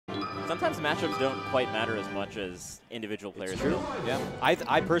sometimes matchups don't quite matter as much as individual players do. Yeah,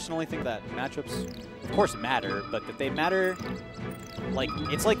 I personally think that matchups, of course, matter, but that they matter. Like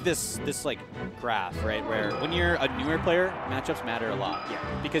it's like this like graph, right? Where when you're a newer player, matchups matter a lot. Yeah.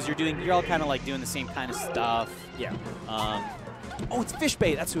 Because you're all kind of like doing the same kind of stuff. Yeah. Oh, it's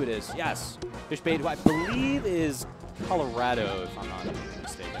Fishbait. That's who it is. Yes, Fishbait, who I believe is Colorado, if I'm not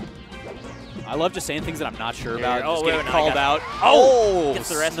mistaken. I love just saying things that I'm not sure about. Oh, just wait, getting no, called out. Oh! Gets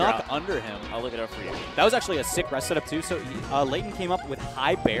the rest snuck drop. under him. I'll look it up for you. That was actually a sick rest setup, too. So Leighton came up with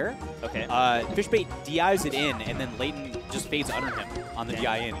high bear. Okay. Fishbait DIs it in, and then Leighton just fades under him on the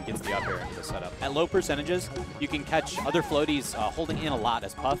DI in and gets the up air into the setup. At low percentages, you can catch other floaties holding in a lot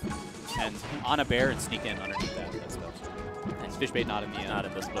as Puff, and on a bear and sneak in underneath that stuff. And Fishbait not in the end. Not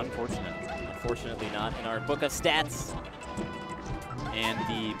in this book. Unfortunately not in our book of stats. And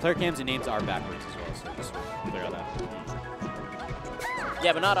the player cams and names are backwards as well, so just clear on that.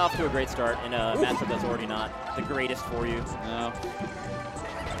 Yeah, but not off to a great start in a matchup that's already not the greatest for you. No.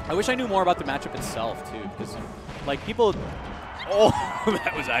 I wish I knew more about the matchup itself, too, because, like, people... Oh,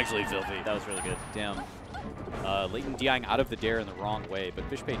 that was actually filthy. That was really good. Damn. Leighton DIing out of the dare in the wrong way, but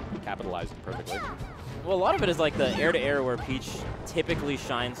Fishbait capitalized it perfectly. Well, a lot of it is like the air-to-air where Peach typically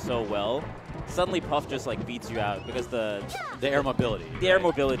shines so well. Suddenly Puff just like beats you out because the air mobility. The air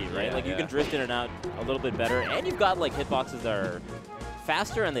mobility, right? Yeah, like you can drift in and out a little bit better, and you've got like hitboxes that are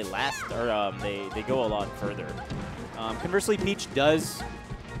faster and they last, or they go a lot further. Conversely, Peach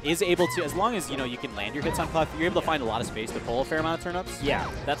is able to, as long as you can land your hits on Puff, you're able to find a lot of space to pull a fair amount of turnips. Yeah,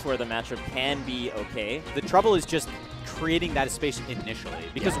 that's where the matchup can be okay. The trouble is just creating that space initially,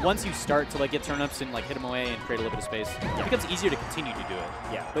 because once you start to like get turnips and like hit them away and create a little bit of space, it becomes easier to continue to do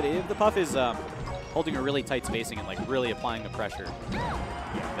it. Yeah. But if the Puff is holding a really tight spacing and like really applying the pressure,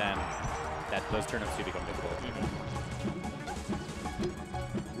 then those turnips do become difficult.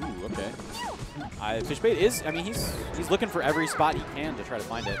 Ooh, okay. Fishbait is, I mean, he's looking for every spot he can to try to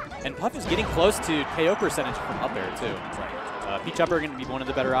find it. And Puff is getting close to KO percentage from up there, too. Peach upper going to be one of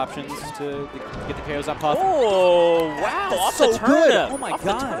the better options to get the KOs on Puff. Oh, wow. Off the turnip. Good. Oh, my Off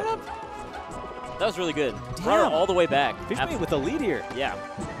God. The turnip? That was really good. Damn. Runner all the way back. Fishbait with the lead here. Yeah.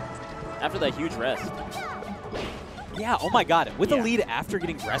 After that huge rest. Yeah, oh my God. With the lead after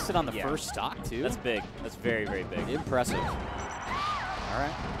getting rested on the first stock, too. That's big. That's very, very big. Impressive. All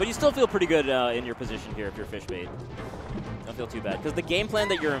right. But you still feel pretty good in your position here if you're Fishbait. Don't feel too bad. Because the game plan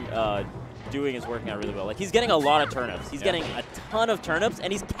that you're doing is working out really well. Like, he's getting a lot of turnips. He's getting a ton of turnips,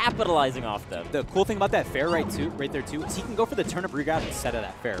 and he's capitalizing off them. The cool thing about that fair right there, too, is he can go for the turnip regrab instead of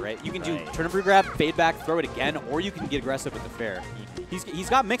that fair, right? You can do turnip regrab, fade back, throw it again, or you can get aggressive with the fair. He's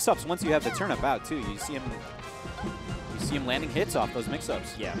got mix-ups once you have the turnip out, too. You see him landing hits off those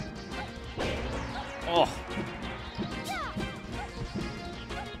mix-ups. Yeah. Oh.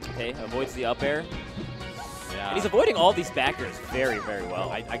 Okay, avoids the up air. Yeah. And he's avoiding all these back airs very, very well.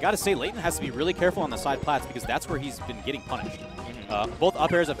 I got to say, Leighton has to be really careful on the side plats because that's where he's been getting punished. Both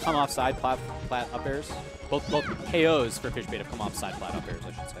up airs have come off side plat up airs. Both KOs for Fishbait have come off side plat up airs,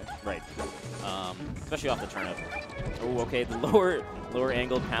 I should say. Right. Especially off the turnip. Oh, okay, the lower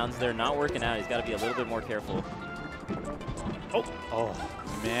angled pounds there not working out. He's got to be a little bit more careful. Oh,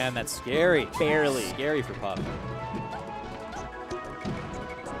 man, that's scary. Barely. Scary for Puff.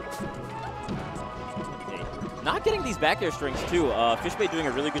 Not getting these back air strings, too. Fishbait doing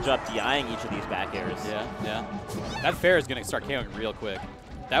a really good job DIing each of these back airs. Yeah. That fair is going to start KOing real quick.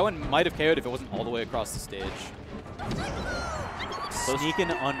 That one might have KO'd if it wasn't all the way across the stage.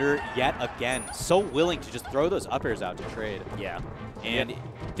 Sneaking under yet again. So willing to just throw those up airs out to trade. Yeah. And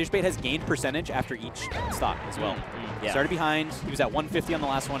Fishbait has gained percentage after each stock as well. Yeah. Started behind. He was at 150 on the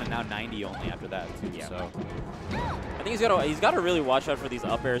last one and now 90 only after that. Too, yeah. So. I think he's got to really watch out for these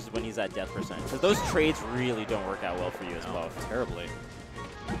up airs when he's at death percent, because those trades really don't work out well for you as well. Terribly.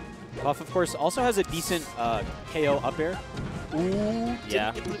 Puff, of course, also has a decent KO up air. Ooh.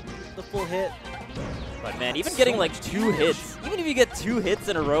 Yeah. Didn't get the full hit. But man, even getting like 2 hits, even if you get 2 hits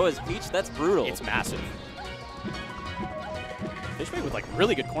in a row as Peach, that's brutal. It's massive. Fishbait with like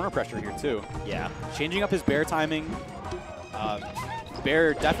really good corner pressure here too. Yeah. Changing up his bear timing.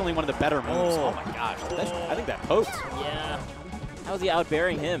 Bear definitely one of the better moves. Oh my gosh. I think that poked. Yeah. How is he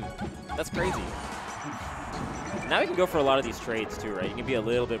out-bearing him? That's crazy. Now he can go for a lot of these trades too, right? You can be a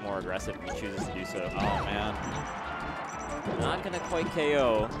little bit more aggressive if he chooses to do so. Oh man. Not gonna quite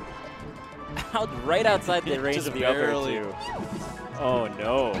KO. Right outside the range of the up air too. Oh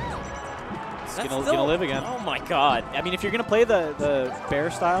no. It's gonna live again. Oh my God. I mean, if you're gonna play the bear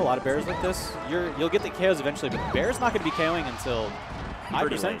style, a lot of bears like this, you'll get the KOs eventually, but the bear's not gonna be KOing until high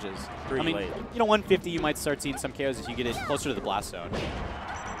percentages. Pretty late. You know, 150, you might start seeing some KOs as you get it closer to the blast zone.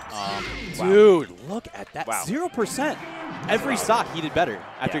 Dude, look at that. Wow. 0%. Every stock he did better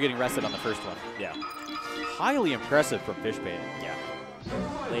after getting rested on the first one. Yeah. Highly impressive from Fishbait. Yeah.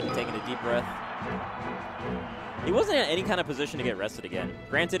 Leighton taking a deep breath. He wasn't in any kind of position to get rested again.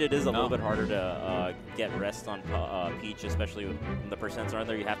 Granted, it is a little bit harder to get rest on Peach, especially when the percents aren't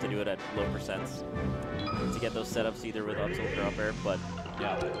there. You have to do it at low percents to get those setups either with up tilt or up air. But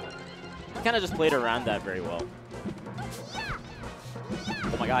yeah, he kind of just played around that very well.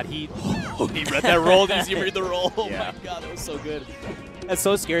 Oh my God, he read that roll. Did you read the roll? Oh my God, that was so good. That's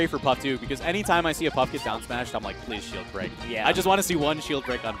so scary for Puff too, because anytime I see a Puff get down smashed, I'm like, please shield break. Yeah. I just want to see one shield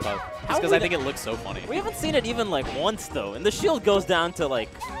break on Puff, just because I think it looks so funny. We haven't seen it even like once though, and the shield goes down to like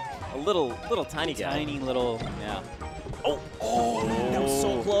a little tiny guy. Tiny little, yeah. Oh, that was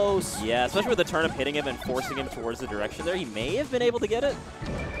so close. Yeah, especially with the turnip hitting him and forcing him towards the direction there. He may have been able to get it,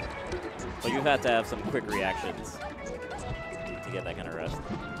 but you've had to have some quick reactions to get that kind of rest.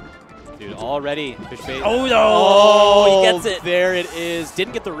 Dude, already Fishbait. Oh no! He gets it. There it is.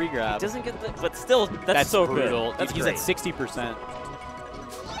 Didn't get the regrab. Doesn't get the, but still, that's so brutal. Good. He's at 60%.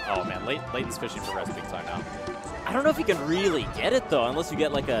 Oh man, Leighton's fishing for rest big time now. I don't know if he can really get it though, unless you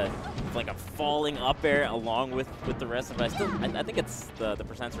get like a falling up air along with the rest of it. I think it's the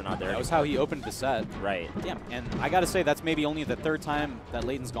percents are not there. That was how he opened the set. Right. Damn. And I gotta say that's maybe only the third time that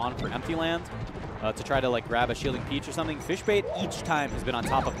Leighton's gone for empty land to try to like grab a shielding Peach or something. Fishbait each time has been on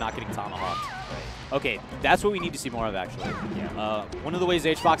top of not getting tomahawked. Right. Okay, that's what we need to see more of actually. Yeah. One of the ways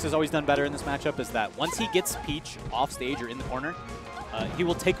HBox has always done better in this matchup is that once he gets Peach off stage or in the corner, he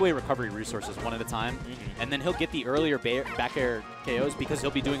will take away recovery resources one at a time, and then he'll get the earlier back air KOs because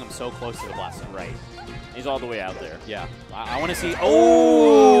he'll be doing them so close to the blast zone. Right. He's all the way out there. Yeah. I want to see.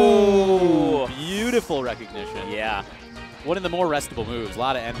 Oh! Beautiful recognition. Yeah. One of the more restable moves. A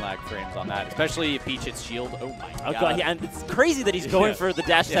lot of end lag frames on that, especially if Peach hits shield. Oh my God. God. Yeah, and it's crazy that he's going for the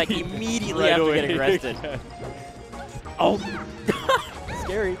dash attack immediately after getting rested. Oh.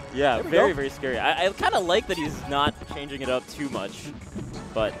 Scary. Yeah, very, very scary. I kind of like that he's not changing it up too much,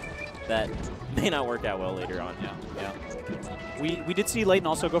 but that may not work out well later on. Yeah. We did see Leighton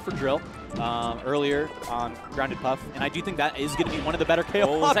also go for drill earlier on grounded Puff, and I do think that is going to be one of the better KO.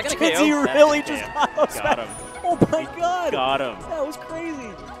 Oh, is that going to KO? He really just got him. Oh my God. Got him. That was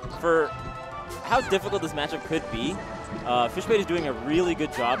crazy. For how difficult this matchup could be, Fishbait is doing a really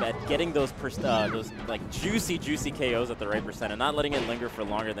good job at getting those like juicy KOs at the right percent and not letting it linger for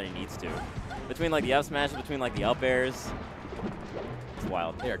longer than he needs to. Between like the up smash, between like the up airs, it's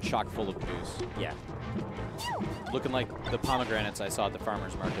wild. They are chock full of juice. Yeah. Looking like the pomegranates I saw at the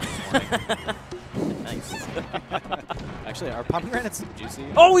farmer's market this morning. Nice. Actually, are pomegranates juicy?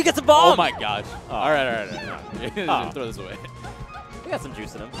 Oh, he gets a bomb! Oh my gosh. Oh. All right. Throw this away. We got some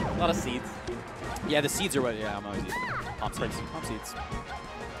juice in them. A lot of seeds. Yeah, the seeds are what. Yeah, I'm always using pump seeds.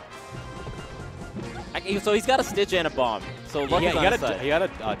 So he's got a Stitch and a bomb. So luck is on his side. He got a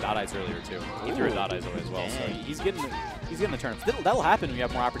dot eyes earlier too. He threw a dot eyes away as well. So he's getting the turnips. That'll happen when you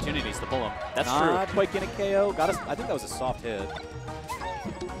have more opportunities to pull him. That's true. Not quite getting a KO. I think that was a soft hit.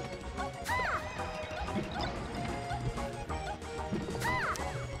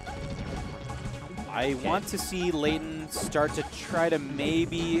 I want to see Leighton start to try to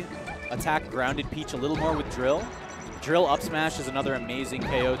maybe attack grounded Peach a little more with drill. Drill up smash is another amazing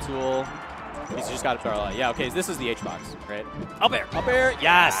KO tool. He's just got to throw a lot. Yeah, okay, this is the H-box, right? Up air. Up air.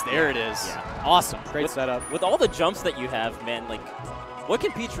 Yes, there it is. Yeah. Awesome. Great setup. With all the jumps that you have, man, like, what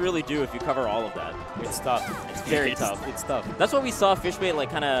can Peach really do if you cover all of that? It's tough. It's very tough. It's tough. That's why we saw Fishbait like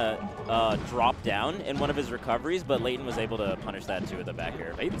kind of drop down in one of his recoveries, but Leighton was able to punish that too with the back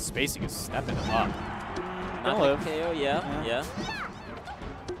air. Leighton's spacing is stepping up. Not a KO, yeah.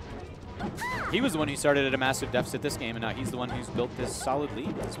 He was the one who started at a massive deficit this game, and now he's the one who's built this solid lead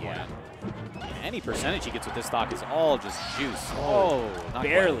at this point. Any percentage he gets with this stock is all just juice. Oh, not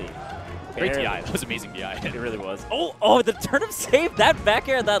barely. Great DI. That was amazing DI. It really was. Oh, the turnip save. That back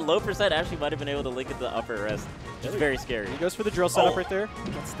air, that low percent actually might have been able to link it to the upper rest. Just very scary. He goes for the drill setup right there.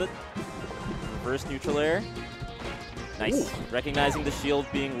 Gets the reverse neutral air. Nice. Ooh. Recognizing the shield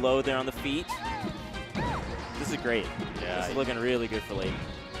being low there on the feet. This is great. Yeah. This is looking really good for Leighton.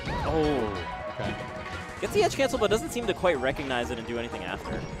 Oh. Okay. Gets the edge cancel, but doesn't seem to quite recognize it and do anything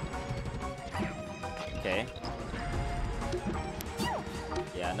after. Okay.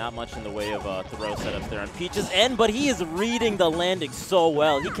 Yeah, not much in the way of throw setups there on Peach's end, but he is reading the landing so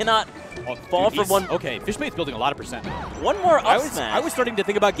well. He cannot fall for one. Okay, Fishbait's building a lot of percent. One more up smash. I was starting to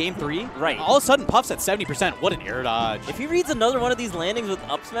think about game 3. Right. All of a sudden, Puff's at 70%. What an air dodge. If he reads another one of these landings with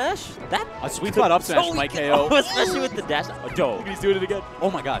up smash, that a sweet spot up smash might KO. Especially with the dash. Oh, dope. He's doing it again.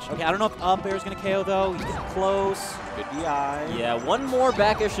 Oh my gosh. Okay, I don't know if up air is going to KO though. He's getting close. Good DI. Yeah, one more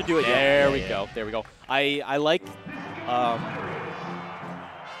back air should do it. There we go. There we go. I like.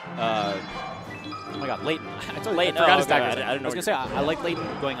 Oh my God, Leighton. Leighton. I forgot his tag. I didn't know. I was gonna say I like Leighton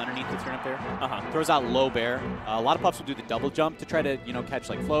going underneath the turnip there. Uh-huh. Throws out low bear. A lot of puffs will do the double jump to try to catch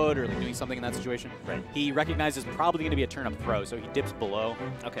like float or like doing something in that situation. Right. He recognizes probably going to be a turnip throw, so he dips below.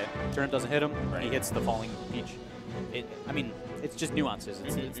 Okay. Turnip doesn't hit him. Right. He hits the falling peach. I mean, it's just nuances.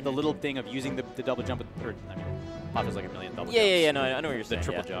 It's the little thing of using the double jump. Puff is like a million double jumps. Yeah, no, I know what you're saying. The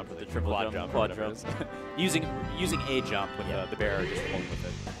triple jump, or the triple jump, quad jump. using a jump with the bear, or just pulling with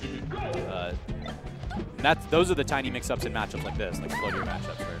it. Those are the tiny mix-ups in matchups like this, like floater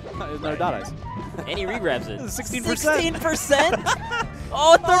matchups. Where another dot ice. And he re-grabs it. 16%. 16%?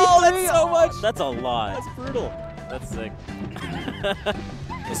 Oh, 33! Oh, that's so much. That's a lot. That's brutal. That's sick.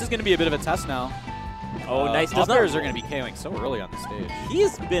 This is going to be a bit of a test now. Oh, nice. Up airs are going to be KOing so early on the stage.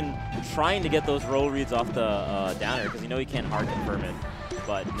 He's been trying to get those roll reads off the downer because you know he can't hard confirm it,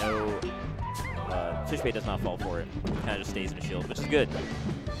 but no, Fishbait does not fall for it. Kind of just stays in the shield, which is good.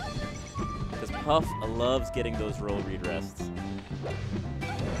 Because Puff loves getting those roll read rests.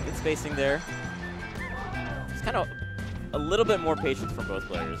 Good spacing there. It's kind of a little bit more patience from both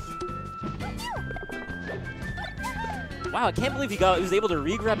players. Wow, I can't believe he was able to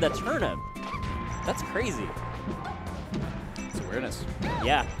re-grab that turnip. That's crazy. It's awareness.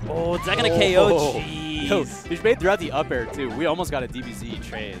 Yeah. Oh, is that going to KO? Jeez. Yo, Fishbait throughout the up air, too. We almost got a DBZ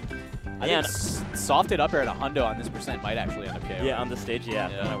trade. I think softed up air at a hundo on this percent might actually end up KO. Yeah, on the stage, yeah.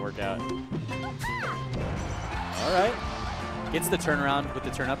 That worked out. All right. Gets the turnaround with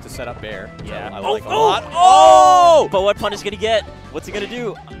the turn up to set up bear. Yeah. So I like a lot. But what punish can he get? What's he going to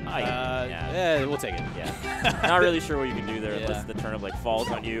do? Yeah, we'll take it. Yeah. Not really sure what you can do there unless the turnip like falls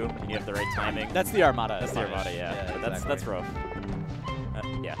on you and you have the right timing. That's the Armada. That's the Armada, yeah. But that's rough.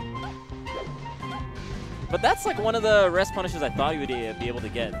 Yeah. But that's like one of the rest punishes I thought you would be able to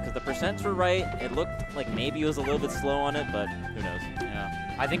get because the percents were right. It looked like maybe he was a little bit slow on it, but who knows?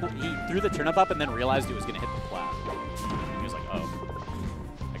 Yeah. I think he threw the turnip up and then realized he was going to hit the flat. He was like, oh,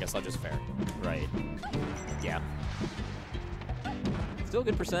 I guess I'll just fair. Right. Yeah. Still a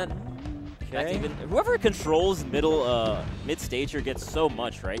good percent. Okay. Whoever controls mid stage here gets so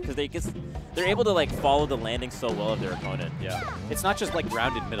much, right? Because they're able to like follow the landing so well of their opponent. Yeah. It's not just like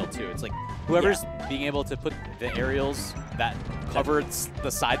grounded middle too. It's like whoever's being able to put the aerials that cover the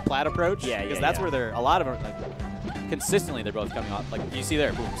side plat approach. Yeah. Because that's where they're a lot of them. Like, consistently, they're both coming off. Like you see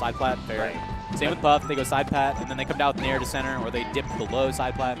there, boom, side plat, fair. Right. Same with Puff. They go side pat and then they come down with nair to center, or they dip below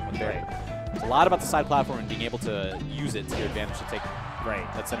side plat with fair. It's a lot about the side platform and being able to use it to your advantage to take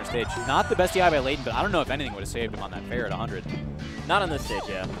that center stage. Not the best DI by Leighton, but I don't know if anything would have saved him on that fair at 100. Not on this stage,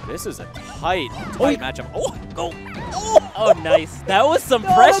 yeah. This is a tight matchup. Oh, go. Oh, nice. That was some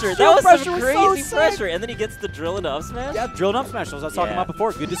pressure. That was some crazy pressure. And then he gets the drill into up smash? Yeah, drill and up smash. As I was talking about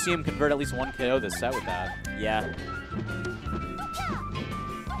before. Good to see him convert at least one KO this set with that. Yeah.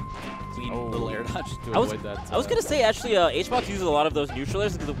 Clean little air dodge to avoid that. I was going to say, actually, HBox uses a lot of those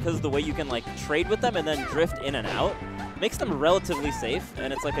neutralers because of the way you can like trade with them and then drift in and out. Makes them relatively safe,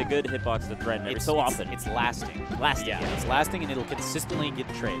 and it's like a good hitbox to threaten every so often. It's lasting. Yeah, it's lasting, and it'll consistently get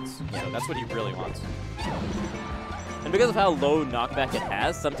trades. So that's what he really wants. And because of how low knockback it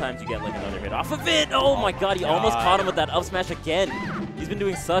has, sometimes you get like another hit off of it. Oh my god, he almost caught him with that up smash again. He's been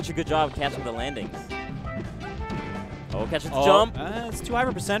doing such a good job catching the landings. Oh, catches the jump. It's too high of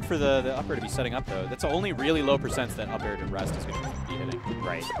a percent for the up air to be setting up, though. That's the only really low percents that up air to rest is going to be hitting.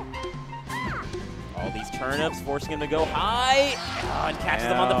 Right. All these turnips forcing him to go high and catches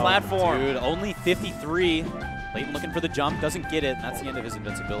them on the platform. Dude, only 53. Leighton looking for the jump, doesn't get it, and that's the end of his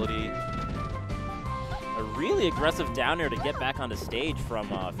invincibility. A really aggressive down air to get back onto stage from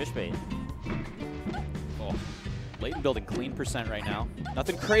Fishbait. Oh, Leighton building clean percent right now.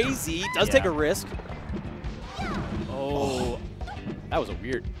 Nothing crazy. Does take a risk. Oh, that was a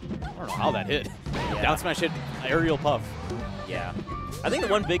weird. I don't know how that hit. Down smash hit aerial puff. Yeah. I think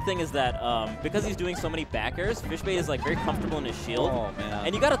the one big thing is that because he's doing so many backers, Fishbait is like very comfortable in his shield. Oh, man.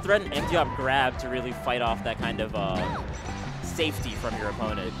 And you got to threaten empty up grab to really fight off that kind of safety from your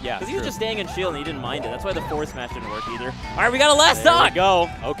opponent. Yeah, because he was just staying in shield and he didn't mind it. That's why the forward smash didn't work either. All right, we got a last stock. There we go.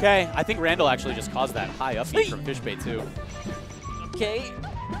 Okay. I think Randall actually just caused that high up beat from Fishbait, too. Okay.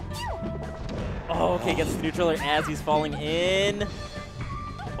 Oh, okay, gets the neutraler as he's falling in.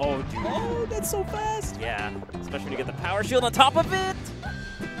 Oh, dude. Oh, that's so fast. Yeah, especially when you get the power shield on top of it.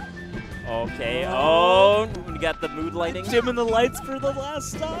 Okay, oh, we got the mood lighting. Dimming the lights for the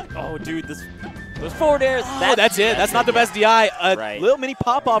last stock. Oh, dude, those forward airs. Oh, that's it. That's not the best DI. A Right. little mini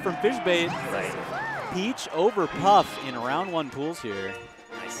pop-off from Fishbait. Right. Peach over Puff in round 1 pools here.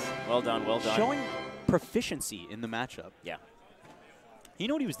 Nice. Well done, well done. Showing proficiency in the matchup. Yeah. He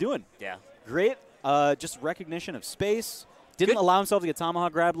knew what he was doing. Yeah. Great just recognition of space. Didn't Good. allow himself to get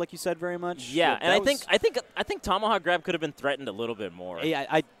tomahawk grabbed like you said very much. Yeah, and that I think tomahawk grab could have been threatened a little bit more. Yeah,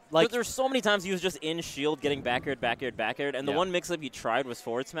 I like There's so many times he was just in shield getting back aired, and the Yeah. one mix-up he tried was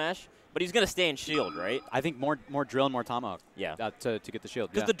forward smash, but he's going to stay in shield, right? I think more drill and more tomahawk. Yeah. To get the shield.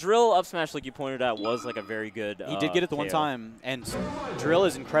 Because Yeah. the drill up smash, like you pointed out, was like a very good He did get it the one KO. time, and drill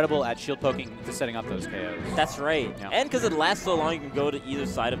is incredible at shield poking to setting up those KOs. That's right. Yeah. And because it lasts so long, you can go to either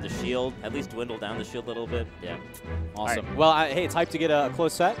side of the shield, at least dwindle down the shield a little bit. Yeah. Awesome. Right. Well, hey, it's hyped to get a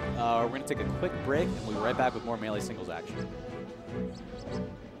close set. We're going to take a quick break, and we'll be right back with more melee singles action.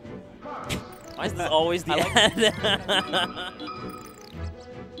 Why is this always the I like- end?